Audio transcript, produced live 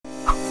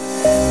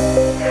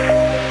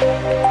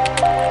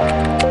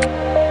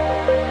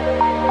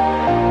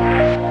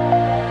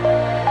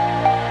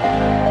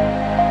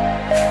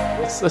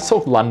let's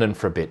talk London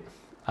for a bit.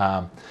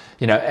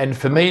 And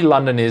for me,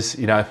 London is,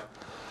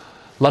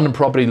 London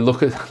property, look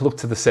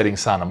to the setting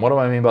sun. And what do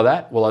I mean by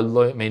that? Well,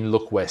 I mean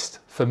look west.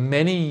 For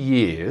many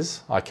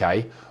years,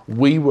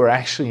 we were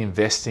actually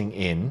investing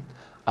in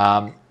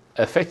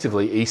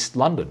effectively East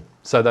London.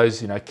 So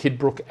those,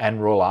 Kidbrooke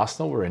and Royal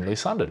Arsenal were in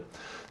East London.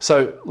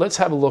 So let's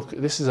have a look.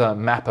 This is a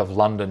map of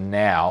London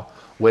now,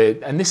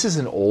 and this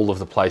isn't all of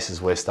the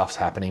places where stuff's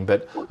happening,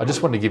 but I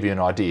just wanted to give you an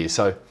idea.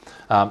 So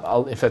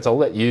I'll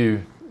let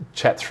you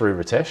chat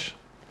through, Ritesh.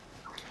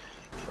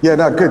 Yeah,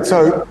 no, good.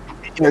 So,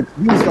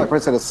 these, like I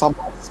said, are some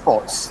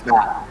spots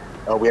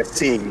that we are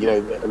seeing, a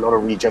lot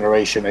of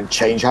regeneration and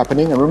change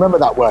happening. And remember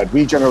that word,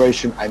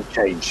 regeneration and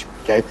change,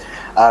 okay?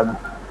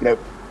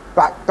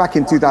 Back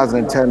in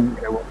 2010,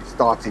 when we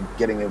started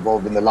getting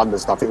involved in the London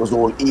stuff, it was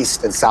all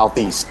east and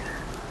southeast.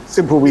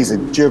 Simple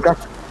reason,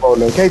 geographically well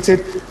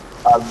located,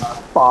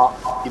 but,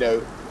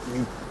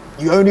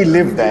 you only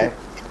live there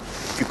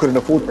if you couldn't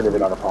afford to live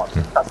in other parts.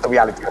 That's the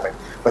reality of it.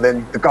 But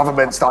then the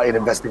government started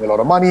investing a lot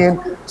of money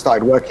in,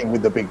 started working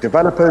with the big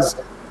developers,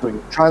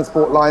 putting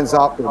transport lines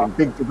up, building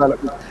big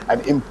developments,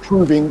 and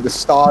improving the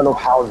style of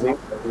housing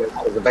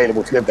that was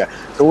available to live there.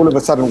 So all of a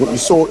sudden, what you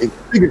saw is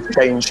the biggest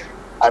change,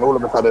 and all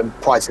of a sudden,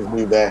 prices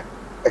moved there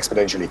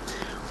exponentially.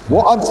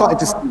 What I'm starting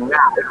to see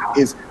now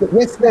is,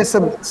 yes, there's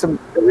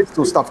there is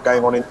still stuff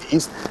going on in the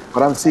east,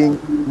 but I'm seeing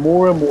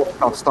more and more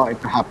stuff starting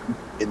to happen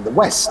in the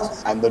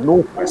west and the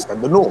northwest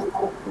and the north.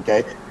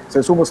 Okay. So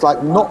it's almost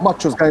like not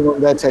much was going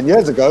on there 10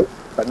 years ago,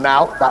 but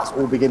now that's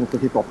all beginning to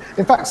kick off.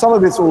 In fact, some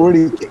of it's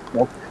already kicked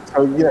off.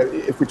 So,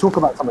 if we talk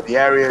about some of the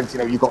areas,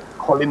 you've got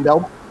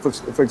Colindale,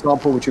 for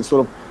example, which is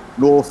sort of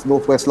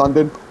northwest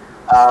London.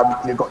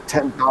 You've got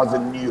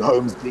 10,000 new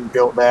homes being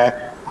built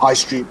there, High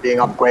Street being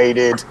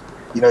upgraded.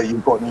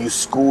 You've got new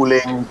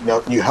schooling,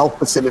 new health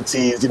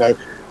facilities,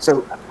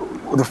 So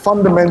the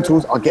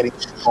fundamentals are getting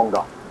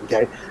stronger,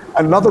 okay?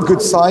 Another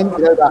good sign,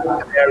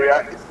 that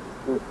area is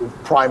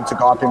primed to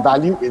go up in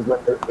value is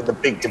when the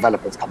big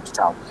developers come to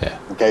town. Yeah.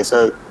 Okay,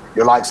 so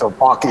your likes of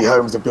Berkeley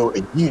Homes have built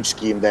a huge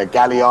scheme there.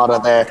 Galliard are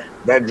there,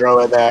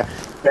 Redrow are there,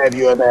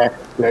 Fairview are there.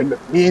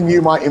 Me and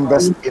you might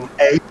invest in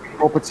a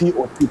property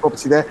or two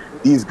property there.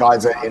 These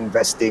guys are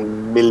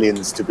investing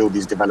millions to build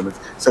these developments.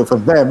 So for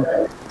them,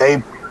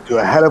 they do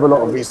a hell of a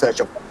lot of research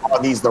of, are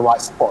these the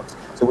right spots?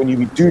 So when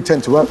you do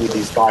tend to work with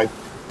these guys,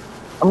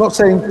 I'm not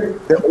saying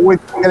they're always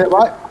going to get it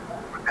right,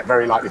 but they're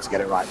very likely to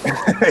get it right,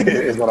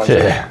 is what I'm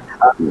saying.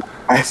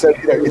 So,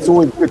 it's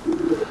always good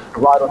to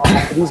ride on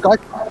top of these guys.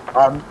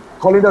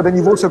 Colindale, then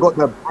you've also got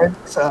the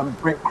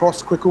Brent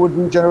Cross Cricklewood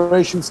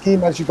regeneration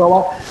scheme as you go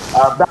up.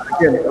 That,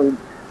 again,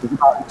 is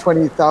about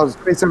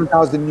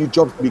 27,000 new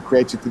jobs to be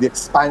created through the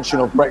expansion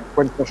of Brent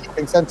Cross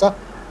Shopping Centre,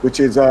 which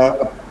is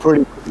a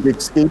pretty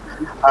big scheme.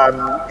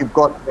 You've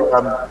got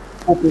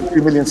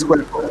 4.3 million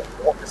square foot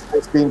of office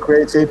space being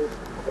created.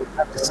 We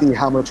have to see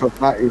how much of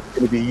that is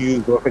going to be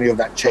used or if any of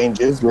that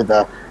changes with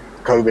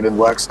COVID and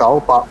work style,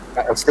 but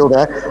it's still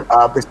there.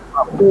 There's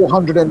about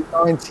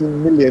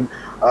 419 million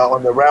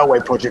on the railway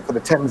project for the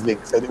Thames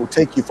Link, so it will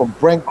take you from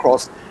Brent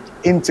Cross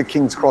into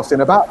King's Cross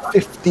in about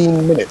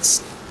 15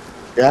 minutes.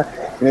 Yeah,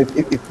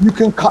 if you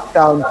can cut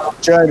down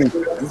journey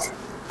times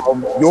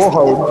from your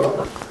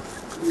home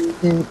to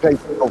key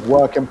places of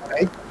work and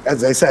play,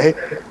 as they say,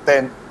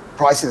 then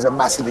prices are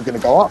massively going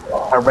to go up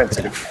and rents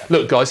are going to go up.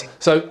 Look, guys,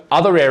 so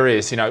other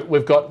areas,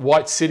 we've got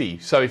White City.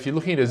 So if you're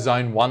looking at a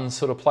zone 1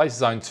 sort of place,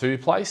 zone 2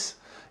 place,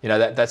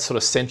 that sort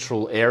of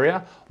central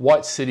area,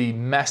 White City,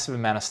 massive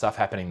amount of stuff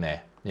happening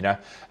there,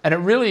 And it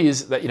really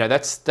is that,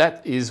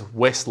 that is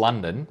West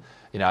London,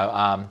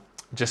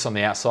 just on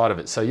the outside of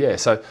it. So,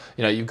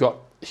 you've got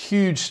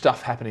huge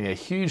stuff happening there,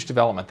 huge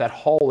development. That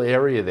whole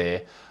area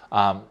there,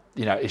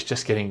 is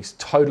just getting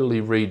totally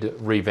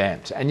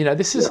revamped. And,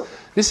 this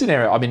is an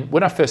area, I mean,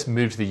 when I first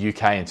moved to the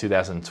UK in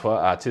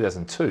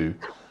 2002,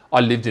 I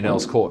lived in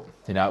Earls Court.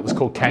 It was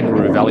called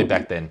Kangaroo Valley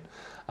back then.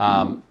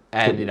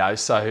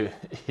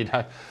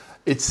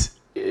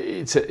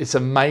 It's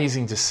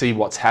amazing to see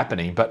what's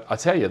happening. But I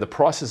tell you, the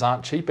prices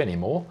aren't cheap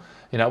anymore.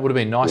 It would have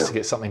been nice to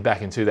get something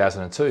back in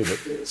 2002.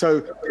 But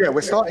so,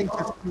 we're starting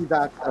to see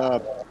that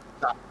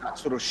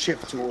sort of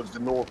shift towards the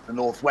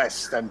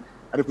northwest. And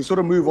if we sort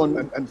of move on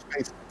and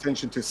pay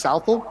attention to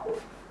Southall,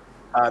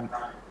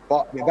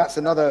 but that's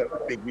another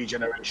big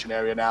regeneration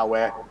area now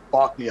where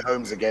Berkeley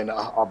Homes again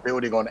are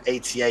building on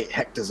 88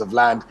 hectares of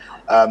land.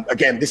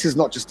 Again, this is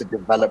not just a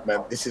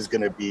development, this is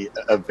going to be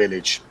a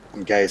village.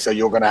 Okay, so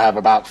you're going to have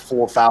about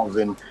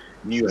 4,000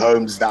 new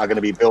homes that are going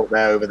to be built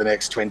there over the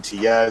next 20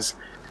 years.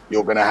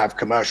 You're going to have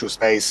commercial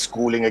space,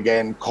 schooling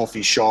again,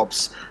 coffee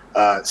shops,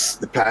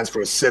 the plans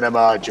for a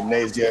cinema,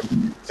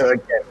 gymnasium. So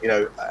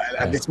again,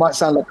 and this might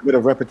sound like a bit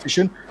of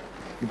repetition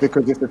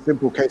because it's a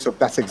simple case of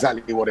that's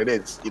exactly what it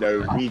is.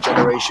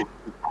 Regeneration,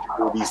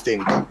 all these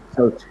things.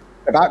 So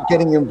about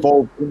getting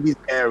involved in these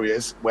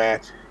areas where,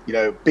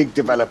 big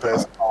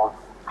developers are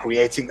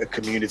creating a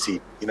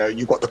community.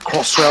 You've got the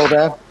Crossrail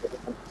there.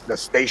 The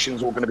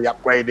station's all going to be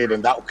upgraded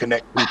and that will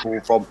connect people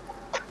from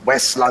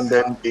West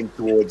London in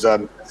towards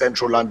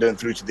central London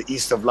through to the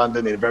east of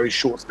London in very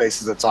short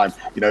spaces of time.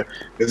 You know,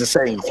 there's a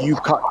saying, if you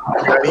cut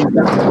journeys,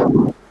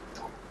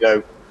 you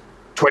know,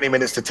 20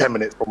 minutes to 10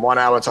 minutes, from 1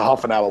 hour to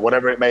half an hour,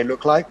 whatever it may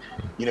look like,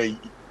 you know,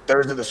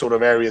 those are the sort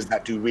of areas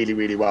that do really,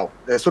 really well.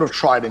 They're sort of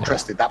tried and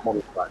trusted. That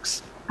model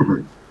works.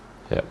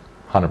 Yeah,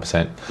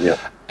 100%. Yeah.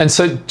 And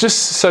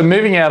so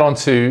moving out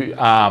onto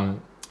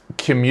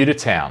commuter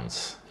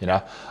towns, you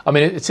know, I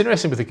mean, it's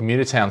interesting with the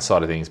commuter town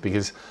side of things,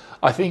 because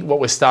I think what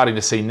we're starting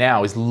to see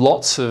now is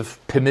lots of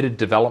permitted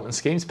development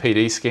schemes,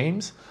 PD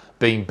schemes,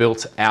 being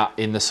built out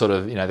in the sort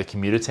of, you know, the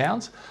commuter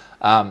towns.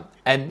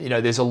 And, you know,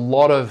 there's a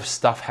lot of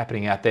stuff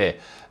happening out there.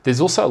 There's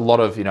also a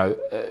lot of, you know,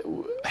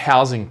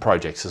 housing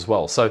projects as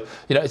well. So,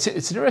 you know, it's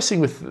interesting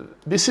with,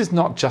 this is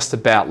not just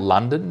about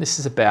London, this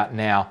is about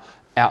now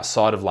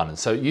outside of London.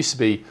 So it used to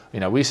be, you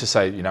know, we used to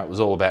say, you know, it was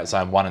all about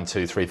zone 1 and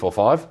 2, 3, 4,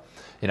 5.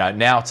 You know,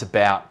 now it's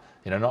about,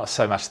 you know, not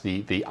so much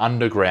the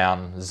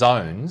underground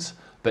zones,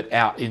 but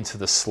out into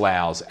the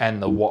Sloughs and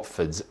the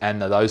Watfords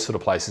and those sort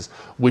of places,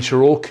 which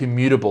are all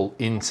commutable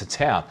into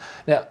town.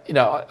 Now, you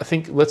know, I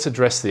think let's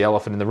address the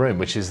elephant in the room,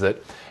 which is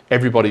that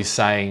everybody's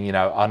saying, you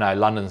know, I know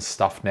London's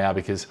stuff now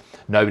because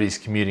nobody's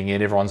commuting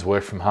in, everyone's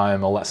work from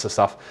home, all that sort of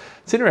stuff.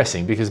 It's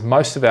interesting because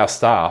most of our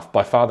staff,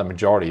 by far the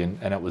majority,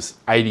 and it was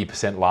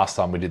 80% last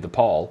time we did the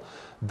poll,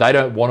 they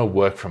don't want to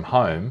work from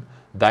home.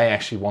 They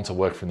actually want to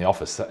work from the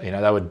office. You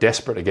know, they were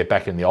desperate to get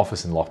back in the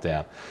office in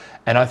lockdown.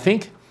 And I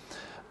think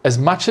as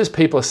much as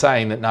people are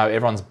saying that, no,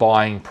 everyone's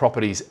buying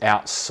properties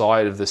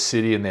outside of the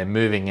city and they're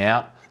moving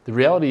out, the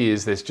reality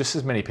is there's just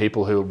as many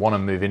people who want to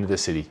move into the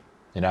city,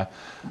 you know,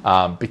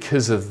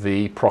 because of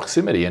the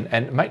proximity.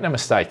 And make no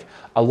mistake,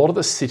 a lot of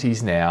the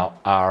cities now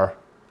are,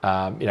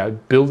 you know,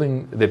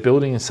 they're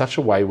building in such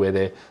a way where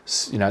they're,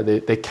 you know,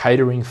 they're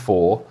catering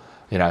for,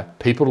 you know,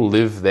 people to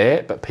live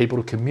there, but people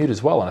to commute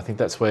as well. And I think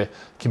that's where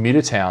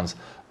commuter towns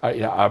are, you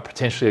know, are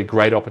potentially a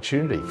great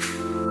opportunity.